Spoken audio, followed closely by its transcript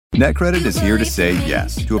NetCredit is here to say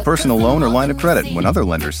yes to a personal loan or line of credit when other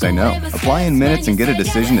lenders say no. Apply in minutes and get a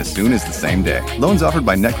decision as soon as the same day. Loans offered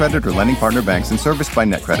by NetCredit or lending partner banks and serviced by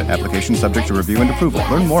NetCredit. Application subject to review and approval.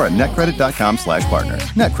 Learn more at netcredit.com/partner.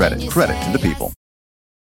 NetCredit. Credit to the people.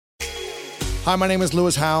 Hi, my name is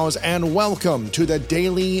Lewis Howes, and welcome to the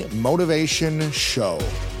Daily Motivation Show.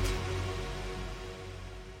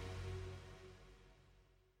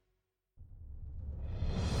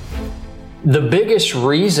 The biggest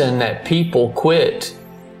reason that people quit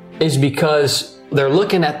is because they're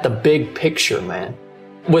looking at the big picture, man.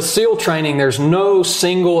 With SEAL training, there's no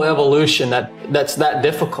single evolution that's that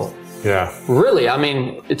difficult. Yeah. Really, I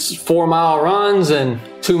mean, it's 4-mile runs and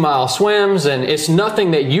 2-mile swims, and it's nothing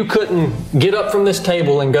that you couldn't get up from this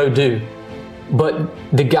table and go do. But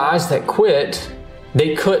the guys that quit,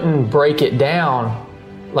 they couldn't break it down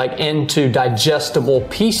like into digestible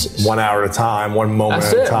pieces. 1 hour at a time, one moment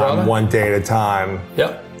at a time, brother. 1 day at a time.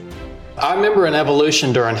 Yep. I remember an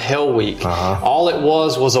evolution during Hell Week. All it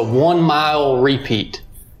was a 1-mile repeat.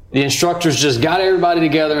 The instructors just got everybody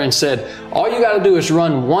together and said, all you got to do is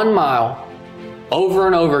run 1 mile over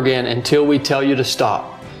and over again until we tell you to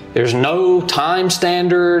stop. There's no time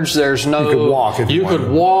standards. There's no. You could walk. You could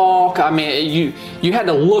walk. I mean, you had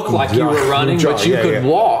to look like you were running, but you could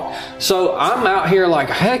walk. So I'm out here like,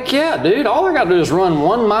 heck yeah, dude. All I got to do is run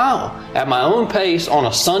 1 mile at my own pace on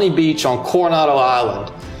a sunny beach on Coronado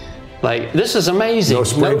Island. Like, this is amazing. No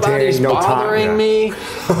sprinting, nobody's no bothering time, me.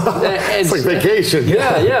 It's like vacation.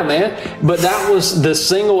 Yeah, man. But that was the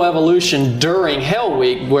single evolution during Hell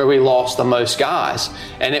Week where we lost the most guys.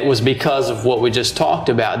 And it was because of what we just talked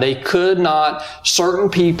about. They could not, certain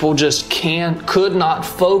people just could not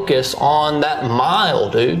focus on that mile,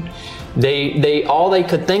 dude. They all they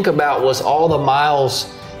could think about was all the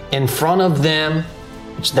miles in front of them,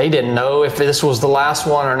 which they didn't know if this was the last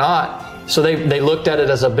one or not. So they looked at it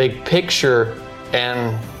as a big picture,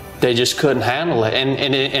 and they just couldn't handle it.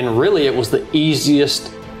 And really, it was the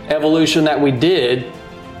easiest evolution that we did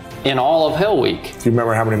in all of Hell Week. Do you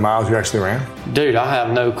remember how many miles you actually ran? Dude, I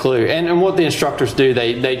have no clue. And what the instructors do,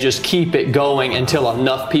 they just keep it going until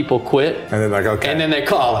enough people quit. And then like, okay. And then they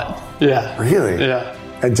call it. Yeah. Really? Yeah.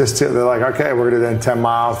 And they're like, okay, we're going to do then 10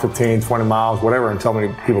 miles, 15, 20 miles, whatever, until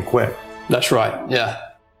many people quit. That's right. Yeah.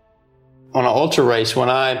 On an ultra race, when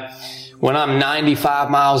I'm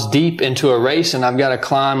 95 miles deep into a race and I've got to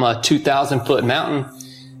climb a 2,000-foot mountain,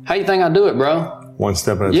 how you think I do it, bro? One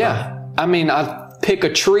step at a time. Yeah. I mean, I pick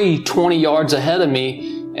a tree 20 yards ahead of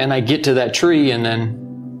me, and I get to that tree, and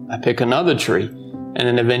then I pick another tree, and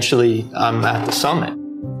then eventually I'm at the summit.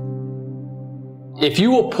 If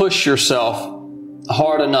you will push yourself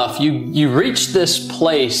hard enough, you reach this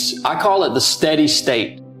place, I call it the steady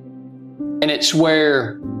state. And it's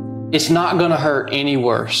where it's not going to hurt any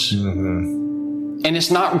worse. And it's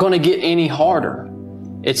not going to get any harder.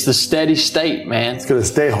 It's the steady state, man. It's going to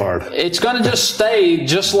stay hard. It's going to just stay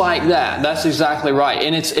just like that. That's exactly right.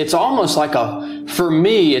 And it's almost like for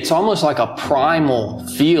me, it's almost like a primal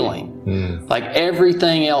feeling. Like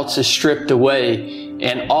everything else is stripped away,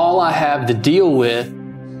 and all I have to deal with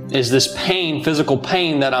is this pain, physical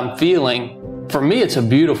pain that I'm feeling. For me, it's a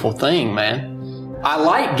beautiful thing, man. I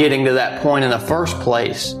like getting to that point in the first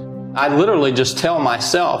place. I literally just tell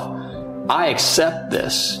myself, I accept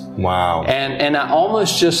this. Wow. And I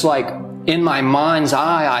almost just like in my mind's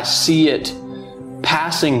eye, I see it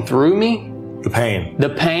passing through me. The pain. The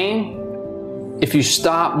pain. If you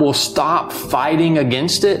will stop fighting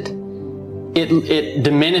against it, it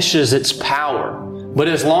diminishes its power. But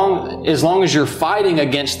as long as you're fighting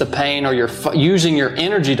against the pain, or you're using your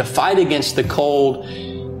energy to fight against the cold,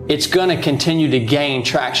 it's going to continue to gain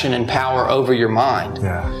traction and power over your mind.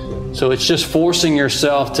 Yeah. So it's just forcing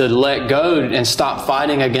yourself to let go and stop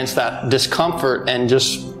fighting against that discomfort and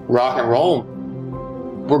just rock and roll.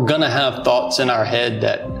 We're going to have thoughts in our head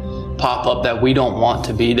that pop up that we don't want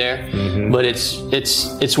to be there. But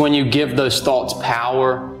it's when you give those thoughts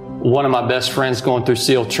power. One of my best friends going through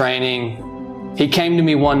SEAL training, he came to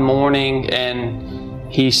me one morning and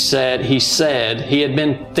he said he had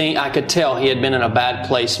been, I could tell he had been in a bad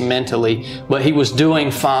place mentally, but he was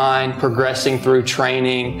doing fine, progressing through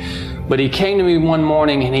training. But he came to me one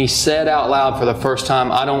morning and he said out loud for the first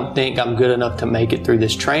time, I don't think I'm good enough to make it through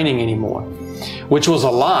this training anymore, which was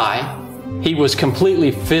a lie. He was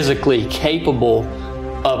completely physically capable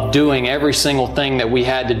of doing every single thing that we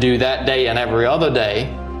had to do that day and every other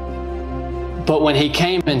day. But when he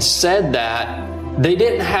came and said that, they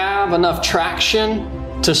didn't have enough traction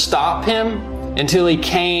to stop him until he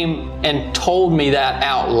came and told me that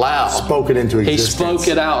out loud. Spoke it into existence. He spoke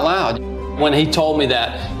it out loud. When he told me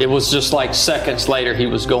that, it was just like seconds later he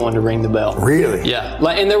was going to ring the bell. Really? Yeah.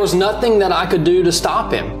 And there was nothing that I could do to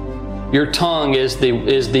stop him. Your tongue is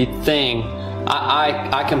the thing.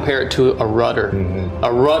 I compare it to a rudder. Mm-hmm.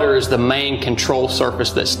 A rudder is the main control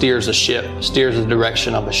surface that steers a ship, steers the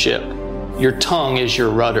direction of a ship. Your tongue is your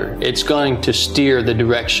rudder. It's going to steer the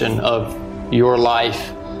direction of your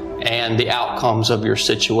life and the outcomes of your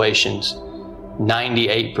situations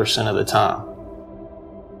 98% of the time.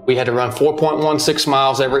 We had to run 4.16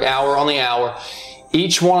 miles every hour on the hour.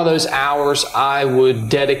 Each one of those hours I would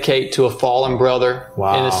dedicate to a fallen brother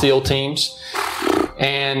in the SEAL teams.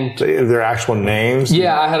 And their actual names?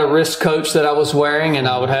 Yeah, I had a wrist coach that I was wearing, and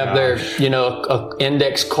I would have their, a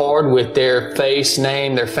index card with their face,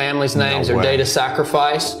 name, their family's names, their date of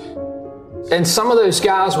sacrifice. And some of those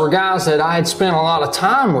guys were guys that I had spent a lot of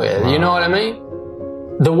time with. You know what I mean?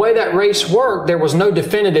 The way that race worked, there was no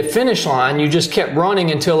definitive finish line. You just kept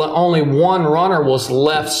running until only one runner was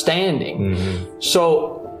left standing. Mm-hmm.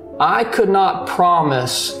 So I could not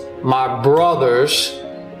promise my brothers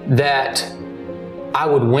that I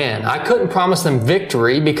would win. I couldn't promise them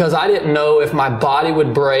victory because I didn't know if my body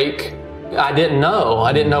would break. I didn't know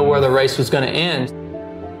where the race was going to end.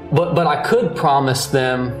 But I could promise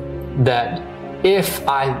them that if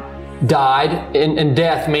I died in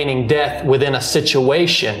death, meaning death within a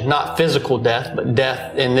situation, not physical death, but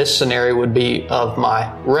death in this scenario would be of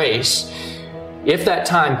my race. If that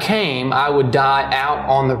time came, I would die out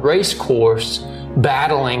on the race course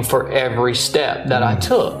battling for every step that I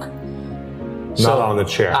took. Not on the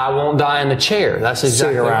chair. I won't die in the chair. That's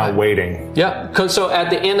exactly sitting around right. waiting. Yeah. So at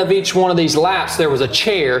the end of each one of these laps, there was a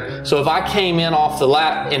chair. So if I came in off the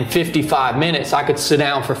lap in 55 minutes, I could sit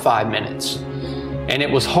down for 5 minutes. And it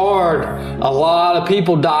was hard. A lot of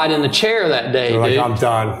people died in the chair that day, They're dude. I'm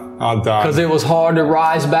done. Because it was hard to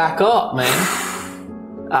rise back up, man.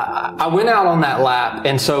 I went out on that lap,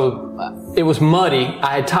 and so it was muddy.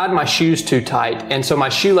 I had tied my shoes too tight, and so my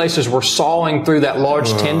shoelaces were sawing through that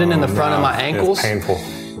large tendon in the front of my ankles. It's painful.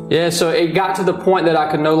 Yeah, so it got to the point that I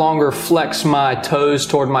could no longer flex my toes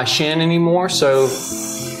toward my shin anymore. So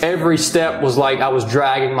every step was like I was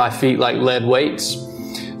dragging my feet like lead weights.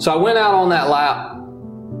 So I went out on that lap,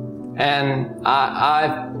 and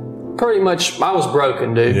I pretty much, I was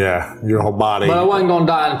broken, dude. Yeah, your whole body. But I wasn't going to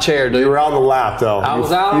die in a chair, dude. You were on the lap, though. I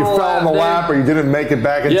was out on the lap. You fell on the lap, or you didn't make it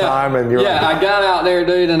back in time, and you're I got out there,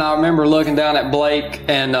 dude, and I remember looking down at Blake,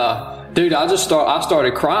 and dude, I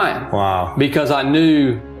started crying. Wow. Because I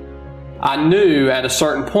knew at a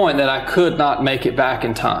certain point that I could not make it back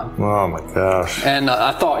in time. Oh my gosh. And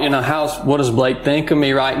I thought, what does Blake think of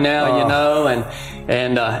me right now,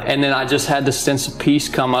 and then I just had this sense of peace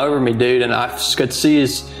come over me, dude, and I could see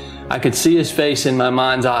his face in my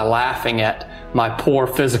mind's eye laughing at my poor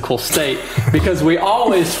physical state. Because we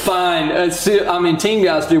always find, team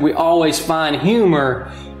guys do, we always find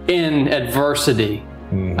humor in adversity.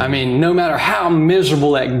 Mm-hmm. I mean, no matter how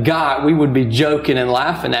miserable that got, we would be joking and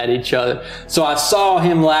laughing at each other. So I saw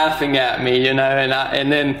him laughing at me, and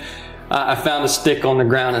then I found a stick on the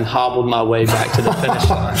ground and hobbled my way back to the finish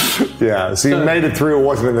line. Yeah, so you made it through. It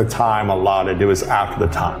wasn't in the time allotted. It was after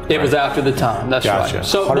the time. Right? It was after the time. That's gotcha. Right.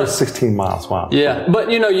 So 116 miles. Wow. Yeah,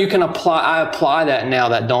 but you can I apply that now,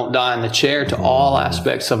 that don't die in the chair, to all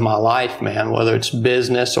aspects of my life, man, whether it's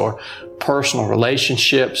business or personal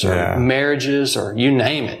relationships or marriages or you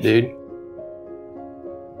name it, dude.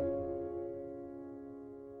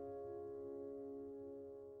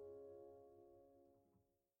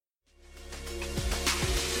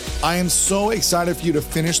 I am so excited for you to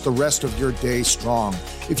finish the rest of your day strong.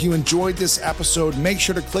 If you enjoyed this episode, make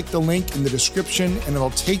sure to click the link in the description and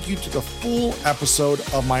it'll take you to the full episode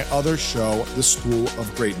of my other show, The School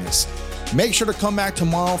of Greatness. Make sure to come back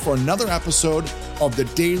tomorrow for another episode of the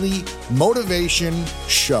Daily Motivation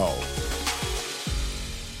Show.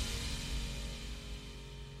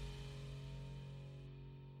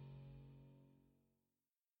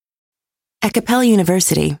 At Capella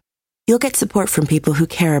University, you'll get support from people who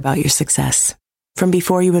care about your success. From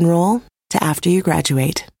before you enroll to after you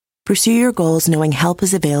graduate, pursue your goals knowing help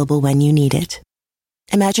is available when you need it.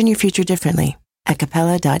 Imagine your future differently at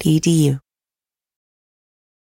capella.edu.